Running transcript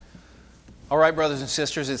All right, brothers and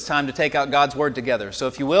sisters, it's time to take out God's Word together. So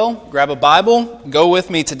if you will, grab a Bible, go with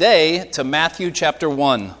me today to Matthew chapter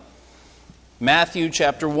 1. Matthew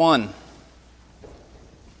chapter 1.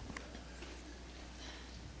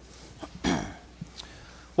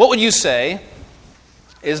 What would you say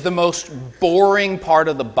is the most boring part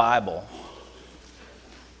of the Bible?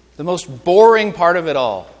 The most boring part of it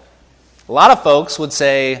all. A lot of folks would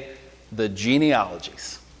say the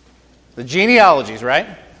genealogies. The genealogies, right?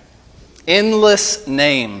 Endless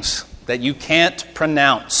names that you can't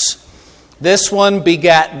pronounce. This one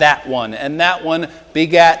begat that one, and that one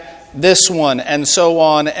begat this one, and so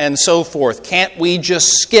on and so forth. Can't we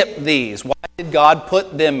just skip these? Why did God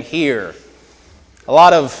put them here? A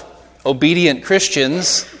lot of obedient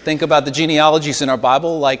Christians think about the genealogies in our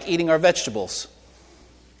Bible like eating our vegetables.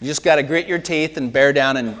 You just got to grit your teeth and bear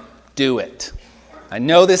down and do it. I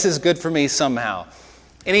know this is good for me somehow.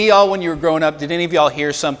 Any of y'all, when you were growing up, did any of y'all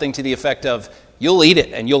hear something to the effect of, you'll eat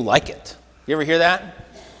it and you'll like it? You ever hear that?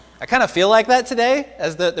 I kind of feel like that today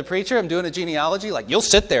as the preacher. I'm doing a genealogy, like you'll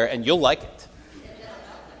sit there and you'll like it.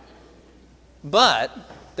 But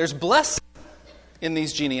there's blessing in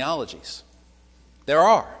these genealogies. There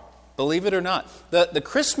are, believe it or not. The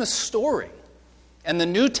Christmas story and the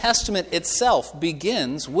New Testament itself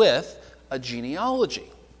begins with a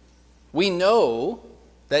genealogy. We know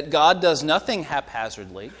that God does nothing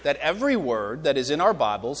haphazardly, that every word that is in our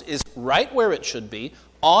Bibles is right where it should be,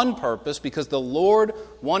 on purpose, because the Lord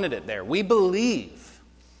wanted it there. We believe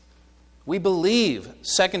 2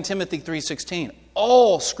 Timothy 3:16,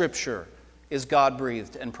 all Scripture is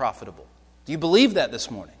God-breathed and profitable. Do you believe that this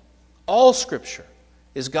morning? All Scripture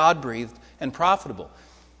is God-breathed and profitable.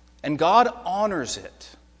 And God honors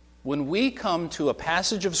it when we come to a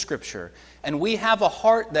passage of Scripture and we have a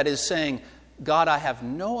heart that is saying, God, I have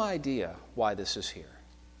no idea why this is here.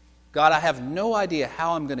 God, I have no idea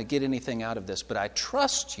how I'm going to get anything out of this, but I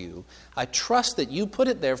trust you. I trust that you put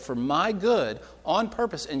it there for my good on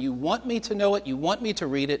purpose, and you want me to know it, you want me to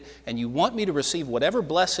read it, and you want me to receive whatever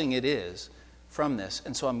blessing it is from this,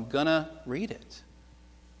 and so I'm going to read it.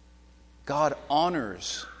 God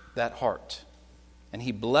honors that heart, and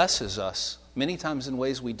He blesses us many times in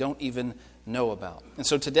ways we don't even know about. And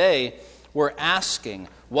so today, we're asking,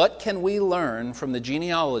 what can we learn from the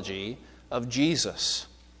genealogy of Jesus?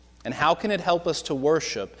 And how can it help us to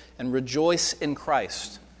worship and rejoice in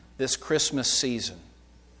Christ this Christmas season?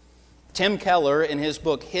 Tim Keller, in his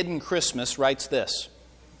book Hidden Christmas, writes this: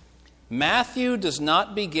 Matthew does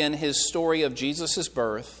not begin his story of Jesus'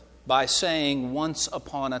 birth by saying, once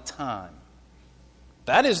upon a time.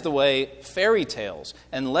 That is the way fairy tales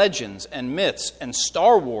and legends and myths and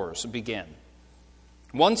Star Wars begin.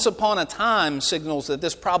 Once upon a time signals that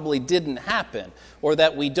this probably didn't happen, or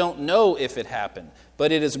that we don't know if it happened.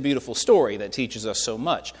 But it is a beautiful story that teaches us so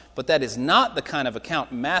much. But that is not the kind of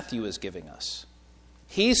account Matthew is giving us.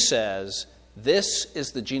 He says, this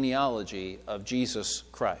is the genealogy of Jesus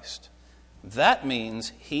Christ. That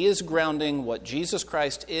means he is grounding what Jesus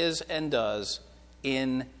Christ is and does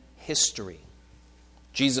in history.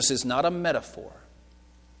 Jesus is not a metaphor.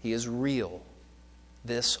 He is real.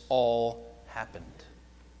 This all happened.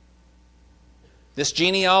 This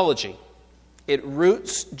genealogy, it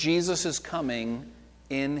roots Jesus' coming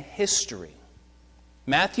in history.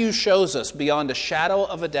 Matthew shows us beyond a shadow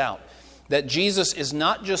of a doubt that Jesus is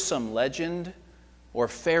not just some legend or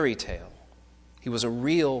fairy tale. He was a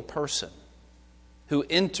real person who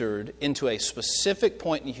entered into a specific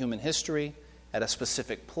point in human history at a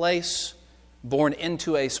specific place, born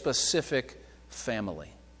into a specific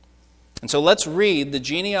family. And so let's read the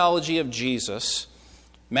genealogy of Jesus,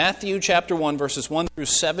 Matthew chapter 1, verses 1 through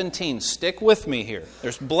 17. Stick with me here.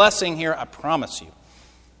 There's blessing here, I promise you.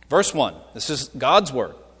 Verse 1, this is God's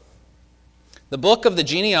word. The book of the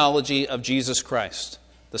genealogy of Jesus Christ,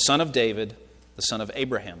 the son of David, the son of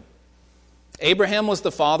Abraham. Abraham was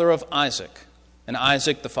the father of Isaac, and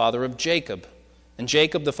Isaac the father of Jacob, and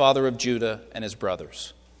Jacob the father of Judah and his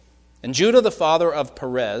brothers. And Judah the father of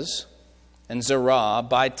Perez, and Zerah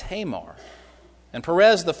by Tamar, and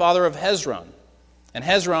Perez the father of Hezron, and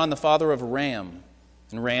Hezron the father of Ram,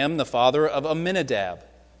 and Ram the father of Amminadab,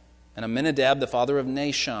 and Amminadab the father of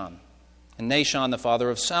Nahshon, and Nahshon the father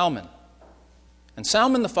of Salmon, and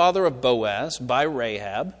Salmon the father of Boaz by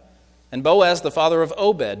Rahab, and Boaz the father of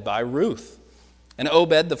Obed by Ruth, and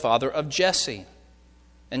Obed the father of Jesse,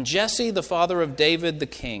 and Jesse the father of David the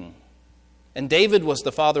king. And David was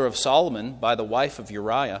the father of Solomon by the wife of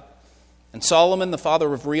Uriah, and Solomon the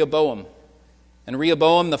father of Rehoboam, and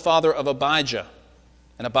Rehoboam the father of Abijah,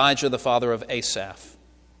 and Abijah the father of Asaph,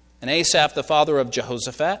 and Asaph the father of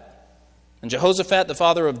Jehoshaphat, and Jehoshaphat the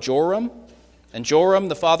father of Joram, and Joram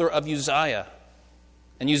the father of Uzziah,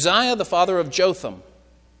 and Uzziah the father of Jotham,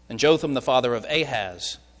 and Jotham the father of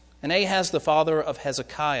Ahaz, and Ahaz the father of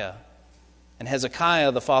Hezekiah, and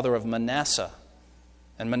Hezekiah the father of Manasseh,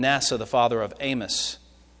 and Manasseh the father of Amos,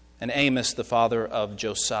 and Amos the father of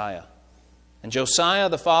Josiah, and Josiah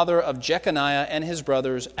the father of Jeconiah and his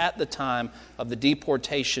brothers at the time of the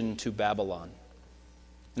deportation to Babylon.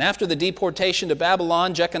 And after the deportation to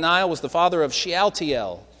Babylon, Jeconiah was the father of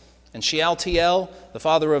Shealtiel, and Shealtiel the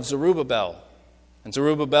father of Zerubbabel, and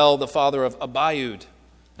Zerubbabel the father of Abiud,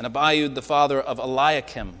 and Abiud the father of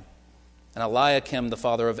Eliakim, and Eliakim the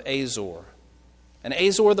father of Azor, and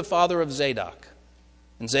Azor the father of Zadok,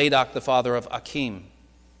 and Zadok the father of Achim,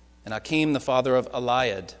 and Achim the father of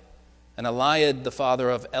Eliad, and Eliad the father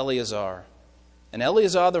of Eleazar, and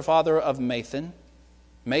Eleazar the father of Mathan,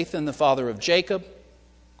 Mathan the father of Jacob,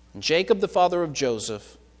 and Jacob the father of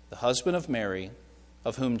Joseph, the husband of Mary,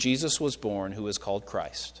 of whom Jesus was born, who is called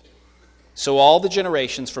Christ. So all the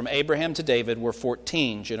generations from Abraham to David were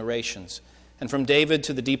 14 generations. And from David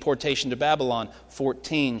to the deportation to Babylon,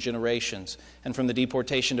 14 generations. And from the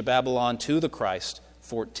deportation to Babylon to the Christ,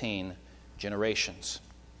 14 generations.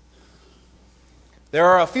 There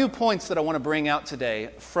are a few points that I want to bring out today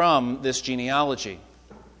from this genealogy.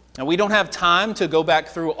 Now, we don't have time to go back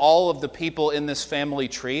through all of the people in this family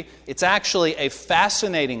tree. It's actually a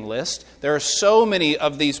fascinating list. There are so many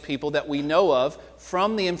of these people that we know of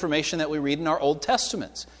from the information that we read in our Old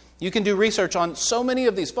Testaments. You can do research on so many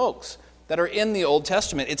of these folks that are in the Old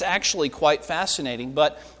Testament. It's actually quite fascinating,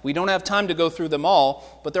 but we don't have time to go through them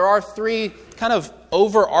all. But there are three kind of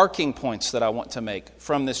overarching points that I want to make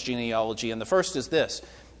from this genealogy. And the first is this: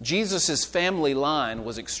 Jesus' family line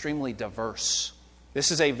was extremely diverse. This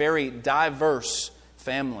is a very diverse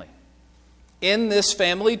family. In this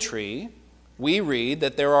family tree, we read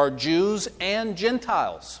that there are Jews and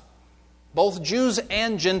Gentiles. Both Jews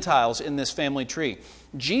and Gentiles in this family tree.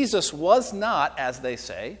 Jesus was not, as they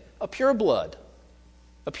say, a pureblood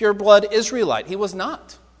Israelite. He was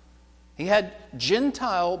not. He had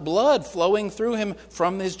Gentile blood flowing through him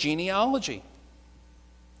from his genealogy.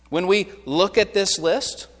 When we look at this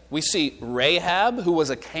list, we see Rahab, who was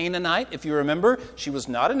a Canaanite. If you remember, she was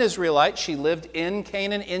not an Israelite. She lived in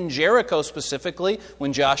Canaan, in Jericho specifically,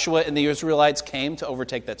 when Joshua and the Israelites came to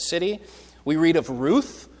overtake that city. We read of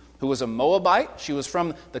Ruth, who was a Moabite. She was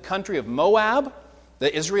from the country of Moab.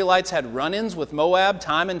 The Israelites had run-ins with Moab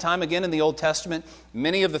time and time again in the Old Testament.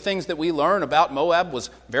 Many of the things that we learn about Moab was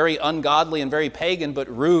very ungodly and very pagan, but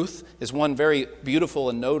Ruth is one very beautiful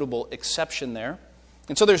and notable exception there.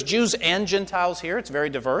 And so there's Jews and Gentiles here. It's very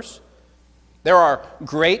diverse. There are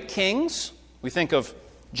great kings. We think of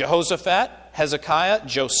Jehoshaphat, Hezekiah,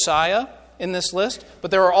 Josiah in this list.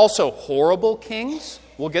 But there are also horrible kings.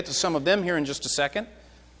 We'll get to some of them here in just a second.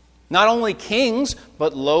 Not only kings,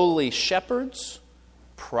 but lowly shepherds,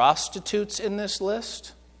 prostitutes in this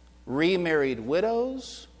list, remarried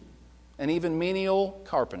widows, and even menial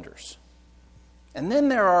carpenters. And then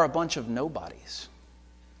there are a bunch of nobodies.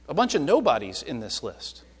 A bunch of nobodies in this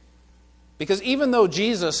list. Because even though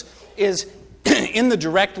Jesus is in the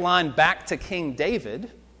direct line back to King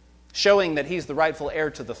David, showing that he's the rightful heir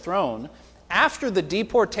to the throne, after the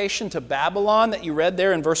deportation to Babylon that you read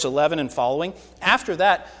there in verse 11 and following, after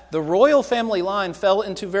that, the royal family line fell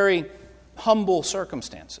into very humble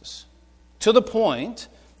circumstances. To the point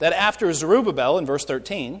that after Zerubbabel in verse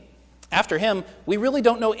 13, after him, we really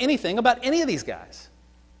don't know anything about any of these guys.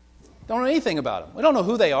 Don't know anything about them. We don't know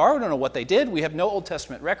who they are. We don't know what they did. We have no Old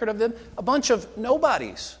Testament record of them. A bunch of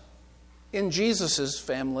nobodies in Jesus'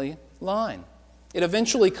 family line. It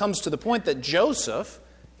eventually comes to the point that Joseph,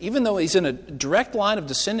 even though he's in a direct line of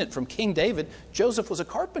descendant from King David, Joseph was a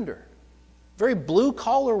carpenter. Very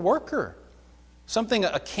blue-collar worker. Something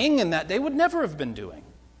a king in that day would never have been doing.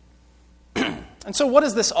 And so what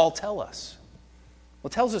does this all tell us? Well,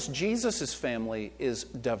 it tells us Jesus' family is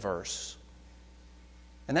diverse.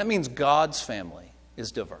 And that means God's family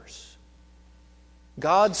is diverse.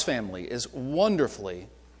 God's family is wonderfully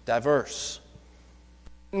diverse.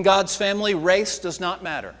 In God's family, race does not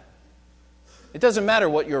matter. It doesn't matter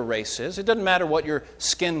what your race is. It doesn't matter what your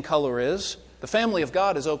skin color is. The family of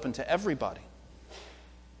God is open to everybody.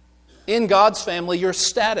 In God's family, your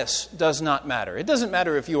status does not matter. It doesn't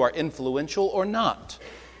matter if you are influential or not.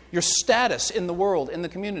 Your status in the world, in the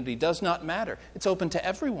community, does not matter. It's open to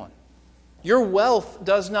everyone. Your wealth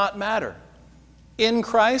does not matter. In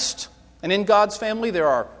Christ and in God's family, there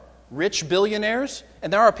are rich billionaires,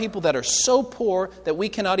 and there are people that are so poor that we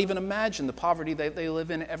cannot even imagine the poverty they live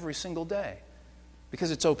in every single day, because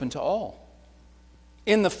it's open to all.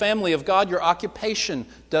 In the family of God, your occupation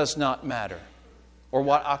does not matter. or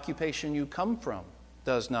what occupation you come from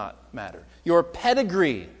does not matter. Your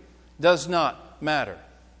pedigree does not matter.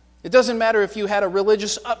 It doesn't matter if you had a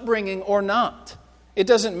religious upbringing or not. It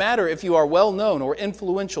doesn't matter if you are well-known or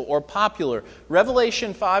influential or popular.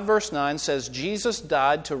 Revelation 5 verse 9 says Jesus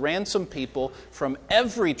died to ransom people from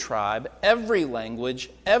every tribe, every language,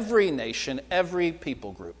 every nation, every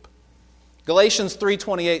people group. Galatians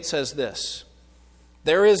 3:28 says this,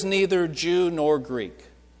 "There is neither Jew nor Greek.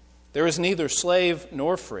 There is neither slave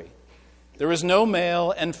nor free. There is no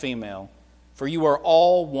male and female, for you are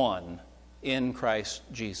all one in Christ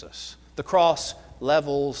Jesus." The cross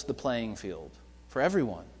levels the playing field for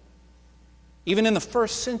everyone. Even in the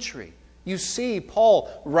first century, you see Paul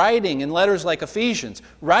writing in letters like Ephesians,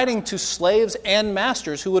 writing to slaves and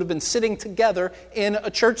masters who would have been sitting together in a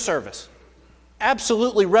church service.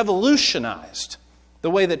 Absolutely revolutionized the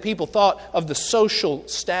way that people thought of the social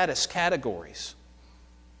status categories.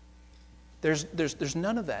 There's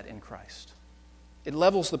none of that in Christ. It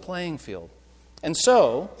levels the playing field. And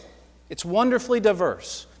so, it's wonderfully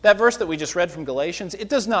diverse. That verse that we just read from Galatians, it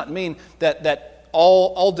does not mean that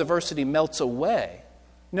all diversity melts away.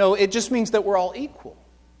 No, it just means that we're all equal.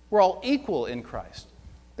 We're all equal in Christ.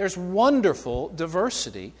 There's wonderful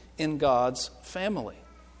diversity in God's family.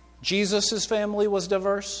 Jesus' family was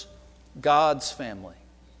diverse. God's family,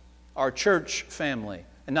 our church family,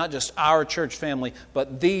 and not just our church family,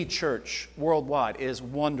 but the church worldwide is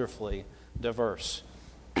wonderfully diverse.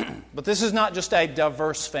 But this is not just a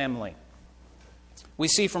diverse family. We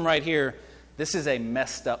see from right here, this is a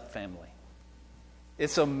messed up family.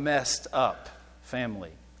 It's a messed up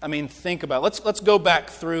family. I mean, think about it. Let's go back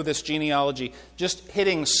through this genealogy, just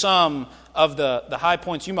hitting some of the high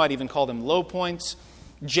points. You might even call them low points.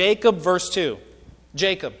 Jacob, verse 2.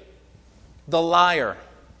 Jacob, the liar,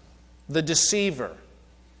 the deceiver,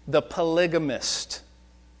 the polygamist.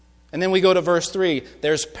 And then we go to verse 3.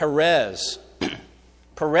 There's Perez.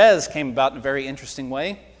 Perez came about in a very interesting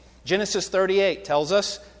way. Genesis 38 tells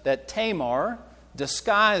us that Tamar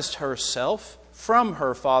disguised herself from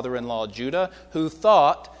her father-in-law Judah, who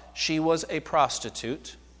thought she was a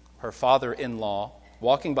prostitute. Her father-in-law,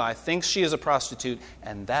 walking by, thinks she is a prostitute,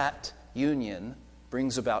 and that union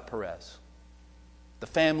brings about Perez. The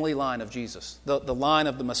family line of Jesus, the line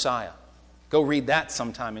of the Messiah. Go read that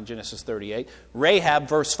sometime in Genesis 38. Rahab,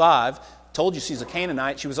 verse 5, told you she's a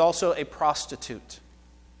Canaanite. She was also a prostitute.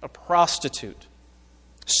 A prostitute.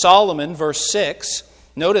 Solomon, verse 6,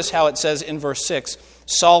 notice how it says in verse 6,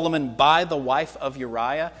 Solomon by the wife of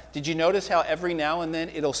Uriah. Did you notice how every now and then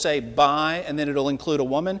it'll say by and then it'll include a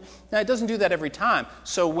woman? Now, it doesn't do that every time.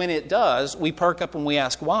 So when it does, we perk up and we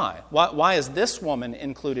ask why. Why is this woman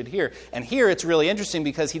included here? And here it's really interesting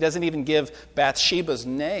because he doesn't even give Bathsheba's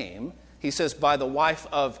name. He says by the wife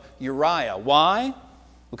of Uriah. Why?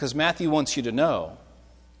 Because Matthew wants you to know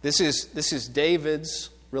this is David's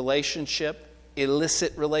relationship,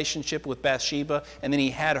 illicit relationship with Bathsheba, and then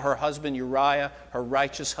he had her husband Uriah, her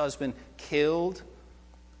righteous husband, killed.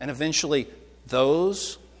 And eventually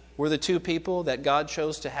those were the two people that God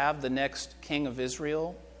chose to have the next king of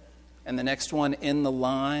Israel and the next one in the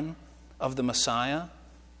line of the Messiah.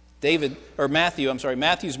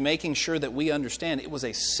 Matthew's making sure that we understand it was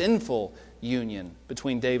a sinful union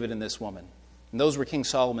between David and this woman. And those were King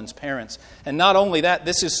Solomon's parents. And not only that,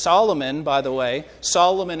 this is Solomon, by the way,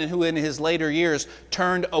 Solomon who in his later years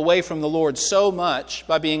turned away from the Lord so much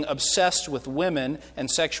by being obsessed with women and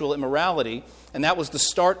sexual immorality. And that was the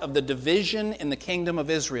start of the division in the kingdom of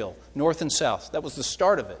Israel, north and south. That was the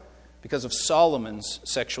start of it because of Solomon's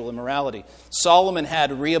sexual immorality. Solomon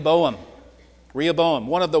had Rehoboam,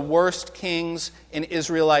 one of the worst kings in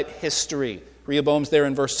Israelite history. Rehoboam's there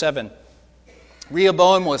in verse 7.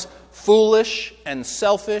 Rehoboam was foolish and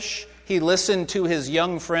selfish. He listened to his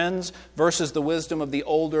young friends versus the wisdom of the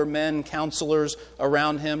older men, counselors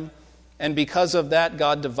around him. And because of that,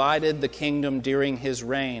 God divided the kingdom during his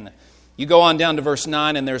reign. You go on down to verse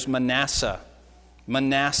 9 and there's Manasseh.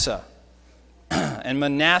 And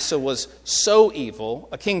Manasseh was so evil,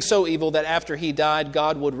 a king so evil that after he died,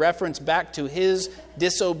 God would reference back to his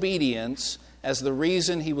disobedience as the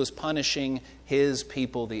reason he was punishing his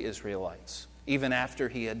people, the Israelites, even after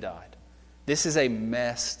he had died. This is a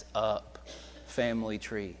messed up family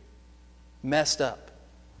tree. Messed up.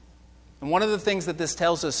 And one of the things that this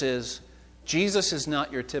tells us is Jesus is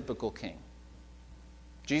not your typical king.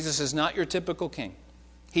 Jesus is not your typical king.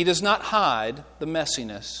 He does not hide the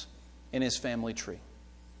messiness in his family tree.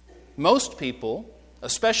 Most people,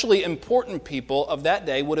 especially important people of that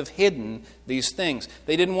day, would have hidden these things.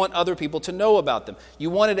 They didn't want other people to know about them. You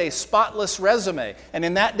wanted a spotless resume. And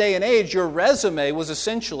in that day and age, your resume was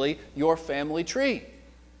essentially your family tree.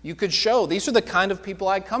 You could show, these are the kind of people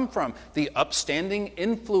I come from, the upstanding,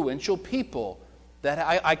 influential people that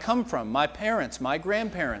I come from, my parents, my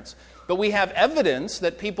grandparents. But we have evidence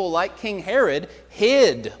that people like King Herod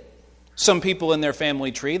hid some people in their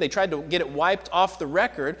family tree. They tried to get it wiped off the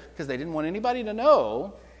record because they didn't want anybody to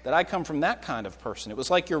know that I come from that kind of person. It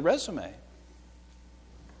was like your resume.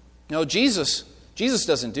 No, Jesus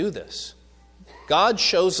doesn't do this. God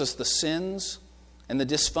shows us the sins and the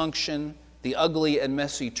dysfunction, the ugly and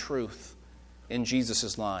messy truth in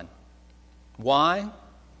Jesus' line. Why?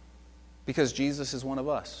 Because Jesus is one of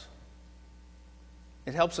us.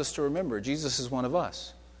 It helps us to remember Jesus is one of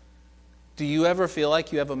us. Do you ever feel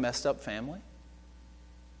like you have a messed up family?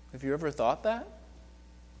 Have you ever thought that?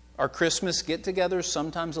 Are Christmas get-togethers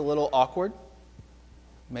sometimes a little awkward?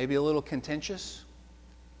 Maybe a little contentious?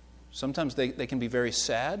 Sometimes they can be very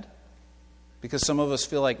sad because some of us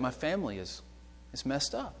feel like my family is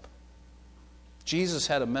messed up. Jesus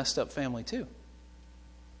had a messed up family too.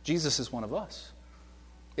 Jesus is one of us.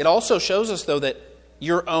 It also shows us, though, that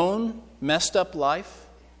your own messed up life,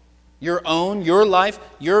 your life,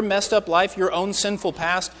 your messed up life, your own sinful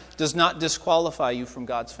past does not disqualify you from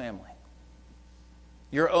God's family.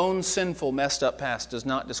 Your own sinful, messed up past does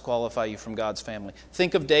not disqualify you from God's family.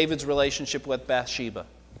 Think of David's relationship with Bathsheba.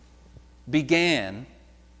 Began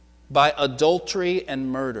by adultery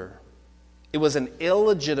and murder. It was an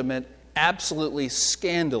illegitimate, absolutely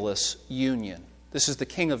scandalous union. This is the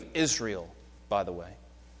king of Israel, by the way.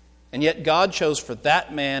 And yet God chose for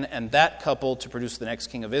that man and that couple to produce the next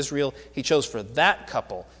king of Israel. He chose for that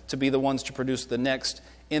couple to be the ones to produce the next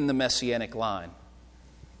in the Messianic line.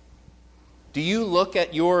 Do you look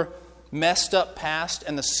at your messed up past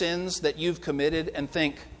and the sins that you've committed and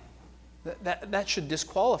think, that should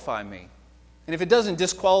disqualify me? And if it doesn't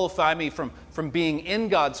disqualify me from being in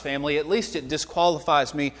God's family, at least it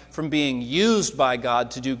disqualifies me from being used by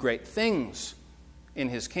God to do great things in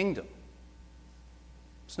His kingdom.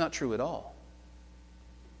 It's not true at all.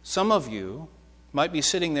 Some of you might be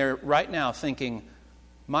sitting there right now thinking,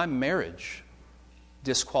 my marriage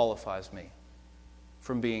disqualifies me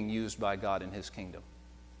from being used by God in His kingdom.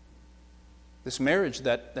 This marriage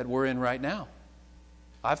that we're in right now,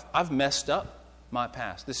 I've messed up my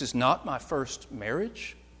past. This is not my first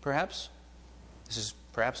marriage, perhaps. This is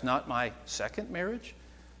perhaps not my second marriage.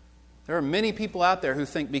 There are many people out there who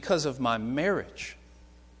think because of my marriage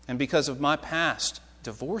and because of my past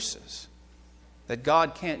divorces that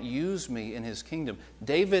God can't use me in His kingdom.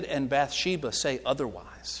 David and Bathsheba say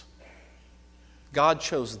otherwise. God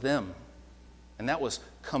chose them, and that was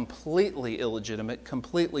completely illegitimate,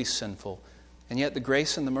 completely sinful, and yet the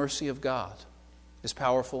grace and the mercy of God is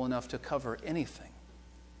powerful enough to cover anything.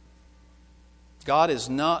 God is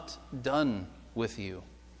not done with you.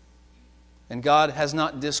 And God has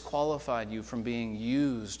not disqualified you from being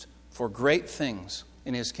used for great things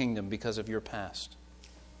in His kingdom because of your past.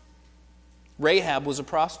 Rahab was a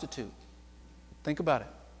prostitute. Think about it.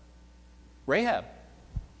 Rahab.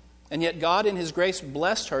 And yet God in His grace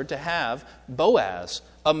blessed her to have Boaz,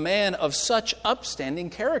 a man of such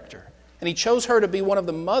upstanding character. And He chose her to be one of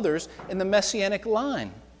the mothers in the Messianic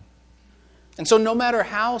line. And so no matter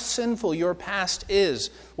how sinful your past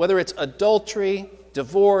is, whether it's adultery,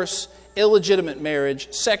 divorce, illegitimate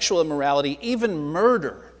marriage, sexual immorality, even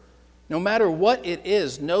murder, no matter what it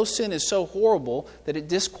is, no sin is so horrible that it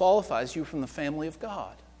disqualifies you from the family of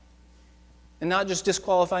God. And not just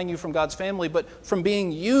disqualifying you from God's family, but from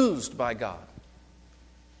being used by God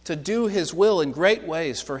to do His will in great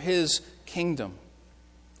ways for His kingdom.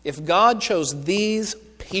 If God chose these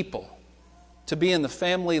people to be in the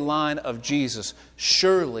family line of Jesus,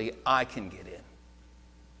 surely I can get in.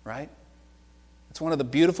 Right? It's one of the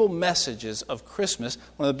beautiful messages of Christmas,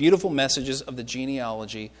 one of the beautiful messages of the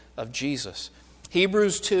genealogy of Jesus.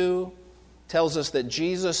 Hebrews 2 tells us that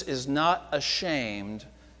Jesus is not ashamed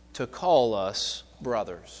to call us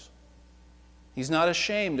brothers. He's not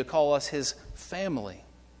ashamed to call us His family.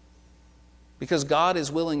 Because God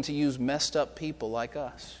is willing to use messed up people like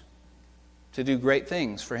us to do great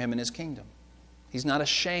things for Him in His kingdom. He's not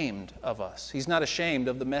ashamed of us. He's not ashamed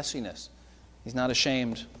of the messiness. He's not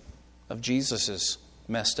ashamed of Jesus'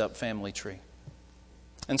 messed up family tree.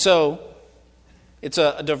 And so, it's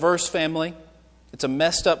a diverse family. It's a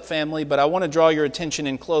messed up family, but I want to draw your attention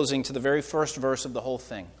in closing to the very first verse of the whole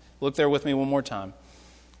thing. Look there with me one more time.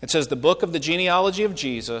 It says, the book of the genealogy of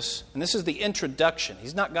Jesus, and this is the introduction.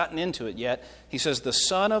 He's not gotten into it yet. He says, the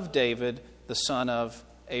son of David, the son of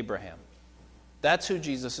Abraham. That's who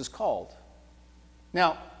Jesus is called.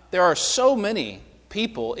 Now, there are so many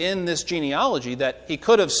people in this genealogy that he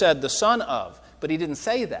could have said the son of, but he didn't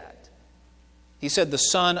say that. He said the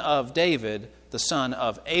son of David, the son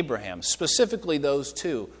of Abraham. Specifically those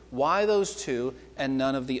two. Why those two and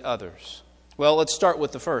none of the others? Well, let's start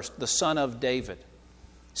with the first, the son of David.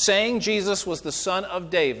 Saying Jesus was the son of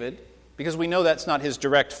David, because we know that's not his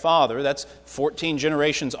direct father, that's 14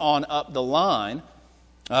 generations on up the line.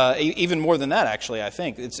 Even more than that, actually, I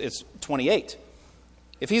think. It's 28.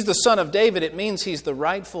 If he's the son of David, it means he's the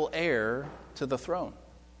rightful heir to the throne.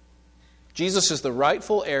 Jesus is the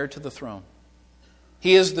rightful heir to the throne.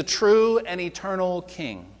 He is the true and eternal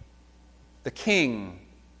king, the King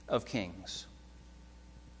of kings.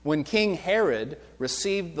 When King Herod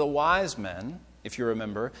received the wise men, if you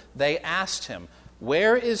remember, they asked him,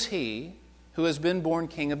 "Where is he who has been born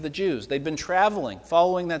King of the Jews?" They'd been traveling,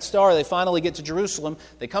 following that star. They finally get to Jerusalem.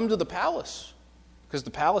 They come to the palace, because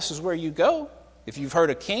the palace is where you go. If you've heard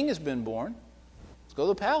a king has been born, let's go to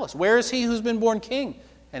the palace. Where is he who's been born king?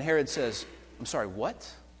 And Herod says, "I'm sorry, what?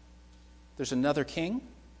 There's another king?"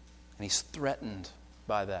 And he's threatened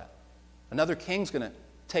by that. Another king's going to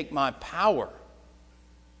take my power.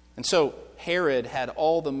 And so Herod had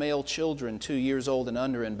all the male children 2 years old and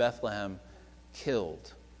under in Bethlehem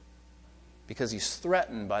killed, because he's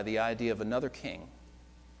threatened by the idea of another king.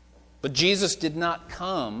 But Jesus did not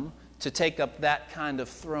come to take up that kind of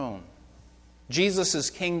throne. Jesus'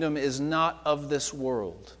 kingdom is not of this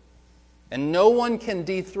world. And no one can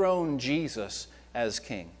dethrone Jesus as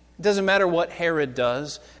king. It doesn't matter what Herod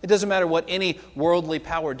does. It doesn't matter what any worldly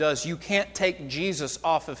power does. You can't take Jesus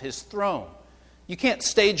off of his throne. You can't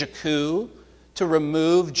stage a coup to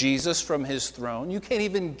remove Jesus from his throne. You can't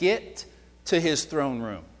even get to his throne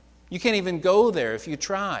room. You can't even go there if you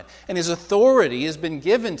tried. And his authority has been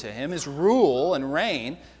given to him. His rule and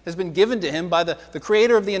reign has been given to him by the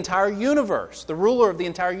creator of the entire universe, the ruler of the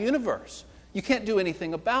entire universe. You can't do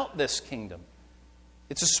anything about this kingdom.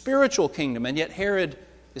 It's a spiritual kingdom, and yet Herod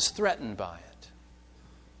is threatened by it.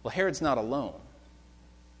 Well, Herod's not alone.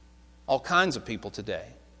 All kinds of people today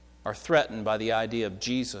are threatened by the idea of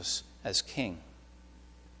Jesus as king.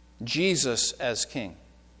 Jesus as king.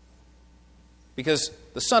 Because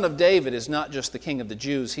the son of David is not just the king of the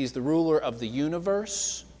Jews, he's the ruler of the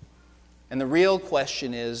universe. And the real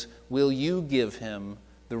question is, will you give him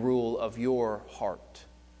the rule of your heart?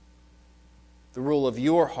 The rule of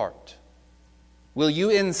your heart. Will you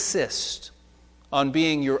insist on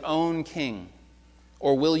being your own king,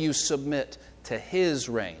 or will you submit to his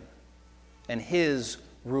reign and his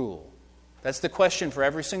rule? That's the question for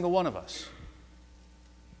every single one of us.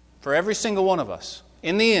 For every single one of us.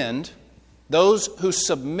 In the end, those who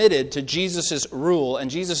submitted to Jesus' rule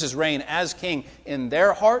and Jesus' reign as king in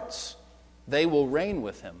their hearts, they will reign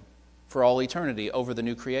with him for all eternity over the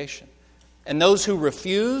new creation. And those who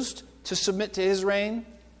refused to submit to his reign,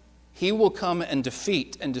 he will come and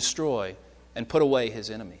defeat and destroy and put away his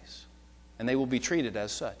enemies. And they will be treated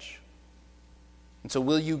as such. And so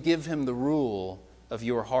will you give him the rule of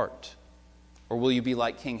your heart? Or will you be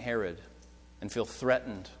like King Herod and feel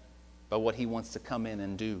threatened by what he wants to come in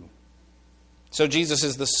and do? So Jesus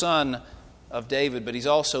is the son of David, but he's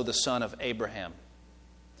also the son of Abraham.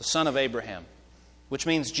 The son of Abraham, which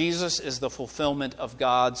means Jesus is the fulfillment of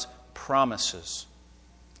God's promises.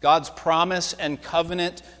 God's promise and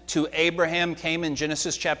covenant to Abraham came in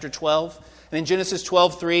Genesis chapter 12. And in Genesis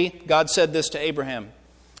 12:3, God said this to Abraham.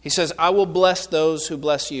 He says, "I will bless those who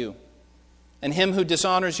bless you, and him who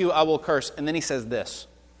dishonors you I will curse." And then he says this,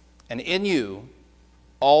 "And in you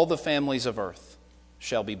all the families of earth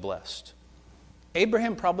shall be blessed."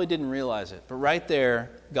 Abraham probably didn't realize it, but right there,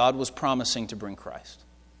 God was promising to bring Christ.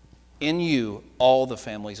 In you, all the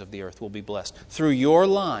families of the earth will be blessed. Through your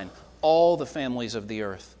line, all the families of the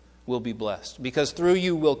earth will be blessed. Because through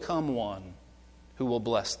you will come one who will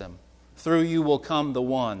bless them. Through you will come the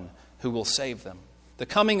one who will save them. The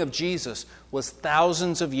coming of Jesus was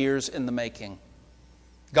thousands of years in the making.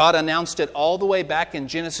 God announced it all the way back in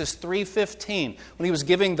Genesis 3:15 when he was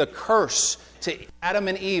giving the curse to Adam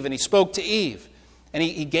and Eve, and he spoke to Eve. And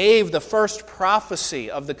he gave the first prophecy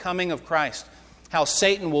of the coming of Christ, how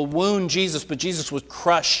Satan will wound Jesus, but Jesus would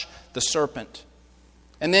crush the serpent.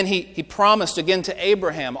 And then he promised again to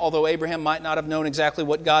Abraham, although Abraham might not have known exactly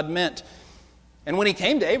what God meant. And when he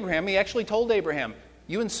came to Abraham, he actually told Abraham,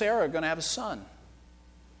 "You and Sarah are going to have a son.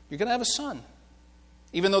 You're going to have a son."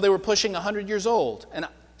 Even though they were pushing 100 years old. And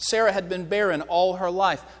Sarah had been barren all her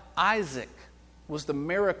life. Isaac was the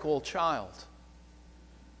miracle child.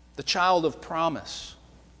 The child of promise.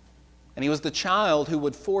 And he was the child who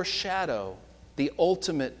would foreshadow the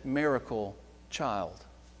ultimate miracle child.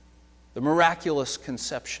 The miraculous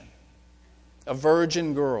conception. A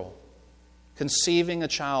virgin girl conceiving a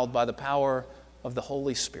child by the power of the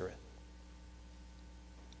Holy Spirit.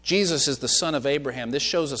 Jesus is the son of Abraham. This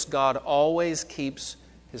shows us God always keeps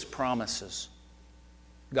His promises.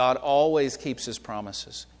 God always keeps His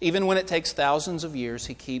promises. Even when it takes thousands of years,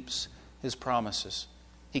 He keeps His promises.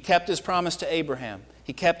 He kept His promise to Abraham.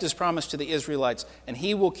 He kept His promise to the Israelites. And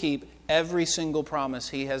He will keep every single promise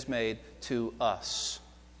He has made to us.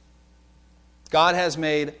 God has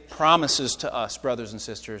made promises to us, brothers and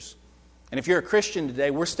sisters. And if you're a Christian today,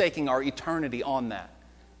 we're staking our eternity on that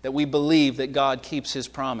we believe that God keeps His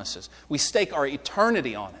promises. We stake our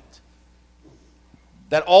eternity on it.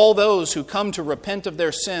 That all those who come to repent of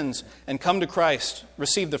their sins and come to Christ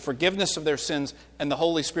receive the forgiveness of their sins and the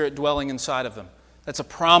Holy Spirit dwelling inside of them. That's a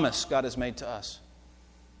promise God has made to us.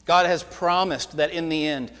 God has promised that in the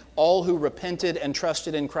end, all who repented and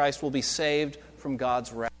trusted in Christ will be saved from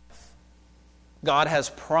God's wrath. God has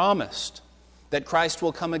promised that Christ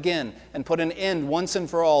will come again and put an end once and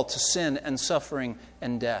for all to sin and suffering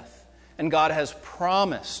and death. And God has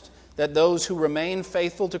promised that those who remain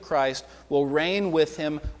faithful to Christ will reign with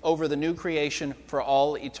Him over the new creation for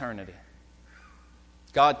all eternity.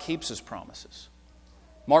 God keeps His promises.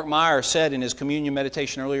 Mark Meyer said in his communion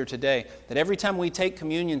meditation earlier today that every time we take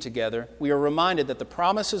communion together, we are reminded that the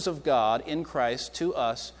promises of God in Christ to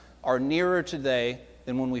us are nearer today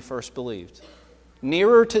than when we first believed.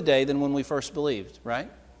 Nearer today than when we first believed, right?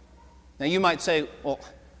 Now you might say, well,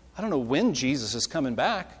 I don't know when Jesus is coming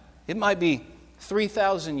back. It might be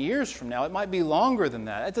 3,000 years from now. It might be longer than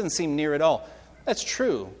that. That doesn't seem near at all. That's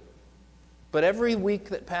true. But every week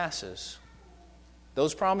that passes,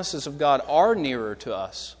 those promises of God are nearer to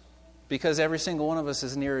us because every single one of us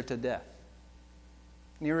is nearer to death.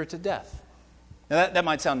 Nearer to death. Now that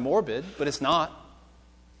might sound morbid, but it's not.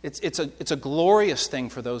 It's a glorious thing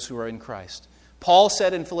for those who are in Christ. Paul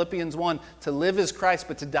said in Philippians 1, to live is Christ,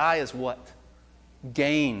 but to die is what?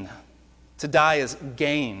 Gain. To die is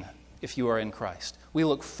gain if you are in Christ. We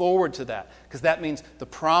look forward to that because that means the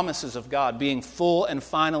promises of God being full and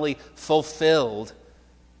finally fulfilled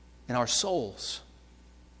in our souls.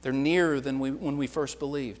 They're nearer than when we first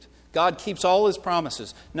believed. God keeps all His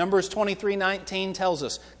promises. Numbers 23:19 tells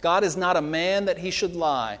us, God is not a man that He should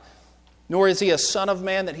lie, nor is He a son of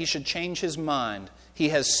man that He should change His mind. He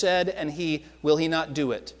has said, and will He not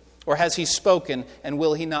do it? Or has He spoken, and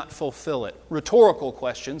will He not fulfill it? Rhetorical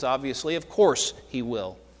questions, obviously. Of course He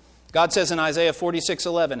will. God says in Isaiah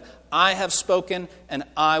 46:11, I have spoken, and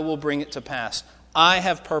I will bring it to pass. I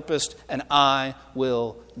have purposed, and I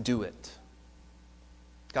will do it.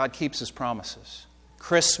 God keeps His promises.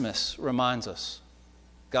 Christmas reminds us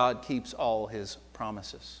God keeps all His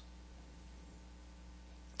promises.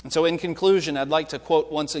 And so in conclusion, I'd like to quote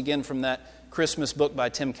once again from that Christmas book by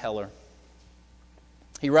Tim Keller.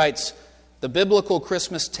 He writes, the biblical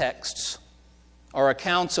Christmas texts are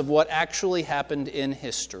accounts of what actually happened in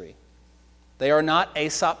history. They are not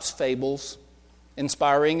Aesop's fables,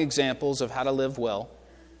 inspiring examples of how to live well.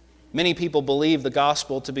 Many people believe the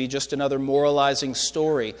gospel to be just another moralizing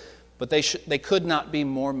story, but they could not be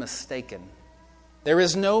more mistaken. There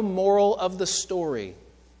is no moral of the story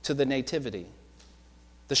to the nativity.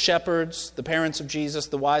 The shepherds, the parents of Jesus,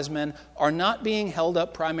 the wise men, are not being held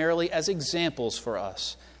up primarily as examples for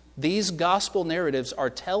us. These gospel narratives are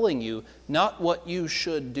telling you not what you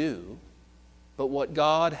should do, but what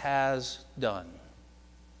God has done.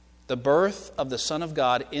 The birth of the Son of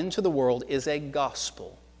God into the world is a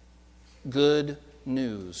gospel, good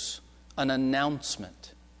news, an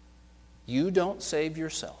announcement. You don't save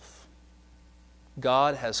yourself.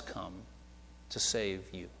 God has come to save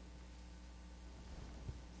you.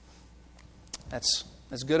 That's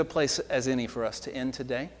as good a place as any for us to end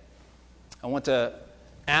today. I want to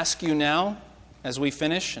ask you now, as we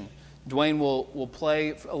finish, and Dwayne will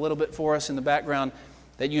play a little bit for us in the background,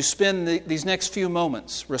 that you spend these next few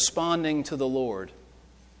moments responding to the Lord,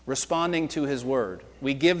 responding to His Word.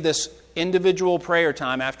 We give this individual prayer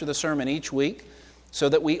time after the sermon each week so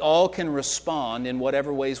that we all can respond in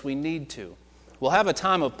whatever ways we need to. We'll have a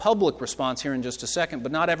time of public response here in just a second,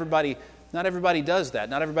 but not everybody does that.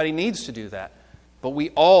 Not everybody needs to do that. But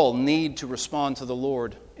we all need to respond to the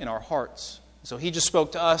Lord in our hearts. So He just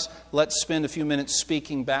spoke to us. Let's spend a few minutes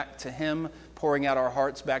speaking back to Him, pouring out our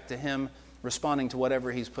hearts back to Him, responding to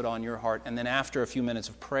whatever He's put on your heart. And then after a few minutes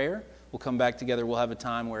of prayer, we'll come back together. We'll have a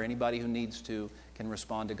time where anybody who needs to can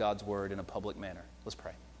respond to God's Word in a public manner. Let's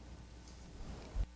pray.